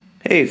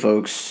Hey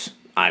folks,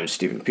 I'm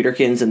Stephen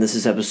Peterkins, and this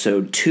is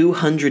episode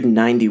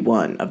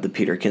 291 of the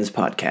Peterkins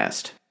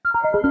Podcast.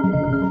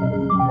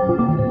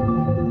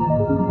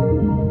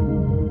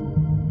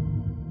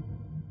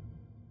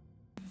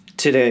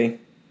 Today,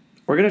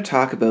 we're going to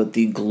talk about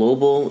the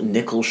global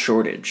nickel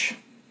shortage.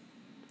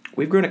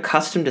 We've grown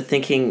accustomed to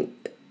thinking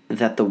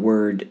that the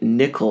word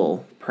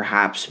nickel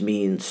perhaps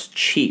means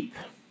cheap.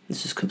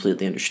 This is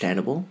completely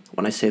understandable.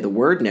 When I say the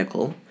word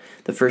nickel,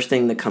 the first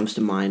thing that comes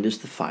to mind is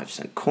the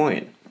 5-cent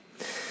coin.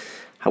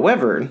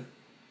 However,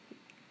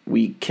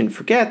 we can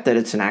forget that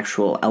it's an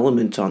actual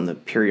element on the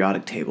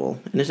periodic table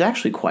and is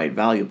actually quite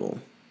valuable.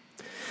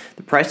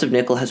 The price of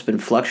nickel has been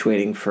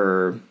fluctuating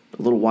for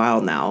a little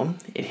while now.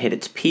 It hit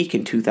its peak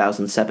in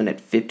 2007 at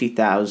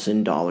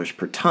 $50,000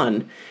 per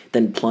ton,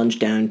 then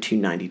plunged down to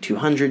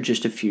 $9,200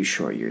 just a few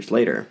short years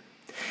later.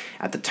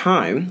 At the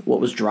time,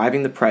 what was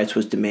driving the price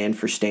was demand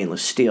for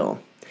stainless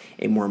steel.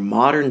 A more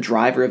modern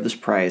driver of this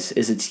price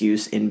is its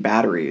use in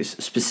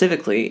batteries,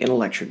 specifically in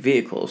electric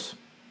vehicles.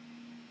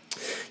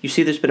 You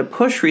see, there's been a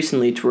push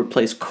recently to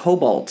replace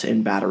cobalt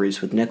in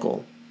batteries with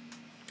nickel.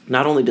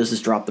 Not only does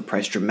this drop the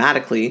price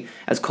dramatically,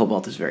 as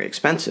cobalt is very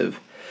expensive,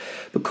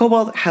 but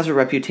cobalt has a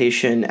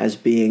reputation as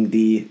being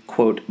the,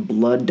 quote,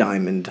 blood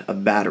diamond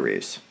of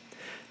batteries.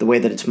 The way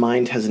that it's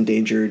mined has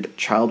endangered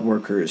child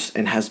workers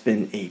and has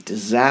been a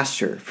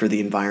disaster for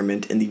the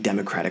environment in the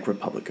Democratic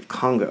Republic of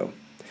Congo.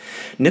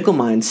 Nickel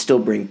mines still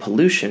bring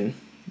pollution,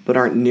 but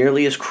aren't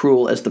nearly as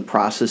cruel as the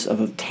process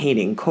of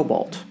obtaining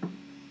cobalt.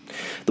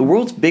 The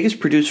world's biggest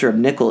producer of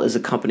nickel is a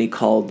company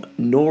called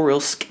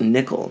Norilsk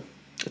Nickel.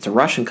 It's a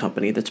Russian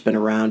company that's been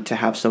around to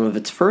have some of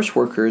its first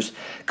workers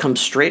come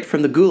straight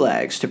from the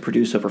gulags to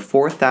produce over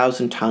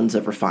 4,000 tons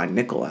of refined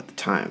nickel at the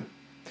time.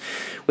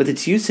 With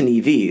its use in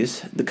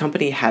EVs, the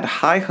company had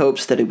high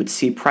hopes that it would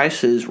see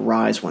prices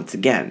rise once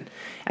again,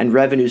 and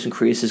revenues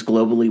increase as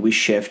globally we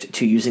shift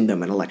to using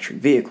them in electric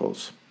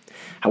vehicles.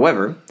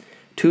 However,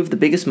 two of the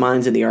biggest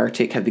mines in the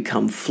Arctic have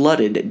become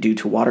flooded due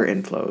to water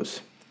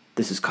inflows.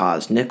 This has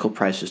caused nickel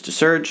prices to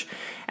surge,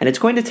 and it's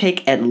going to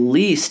take at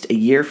least a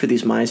year for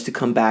these mines to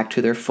come back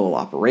to their full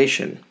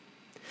operation.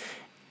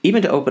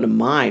 Even to open a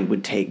mine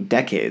would take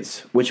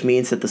decades, which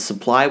means that the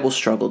supply will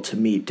struggle to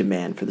meet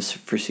demand for the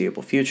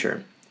foreseeable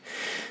future.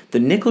 The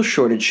nickel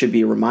shortage should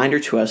be a reminder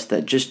to us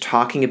that just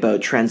talking about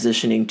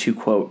transitioning to,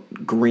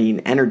 quote, green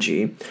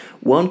energy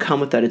won't come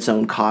without its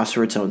own costs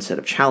or its own set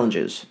of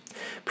challenges.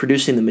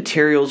 Producing the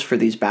materials for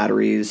these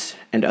batteries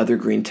and other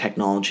green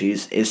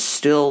technologies is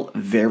still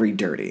very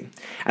dirty,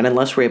 and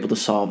unless we're able to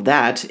solve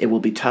that, it will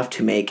be tough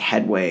to make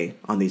headway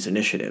on these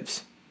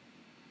initiatives.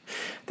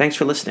 Thanks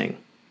for listening,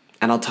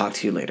 and I'll talk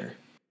to you later.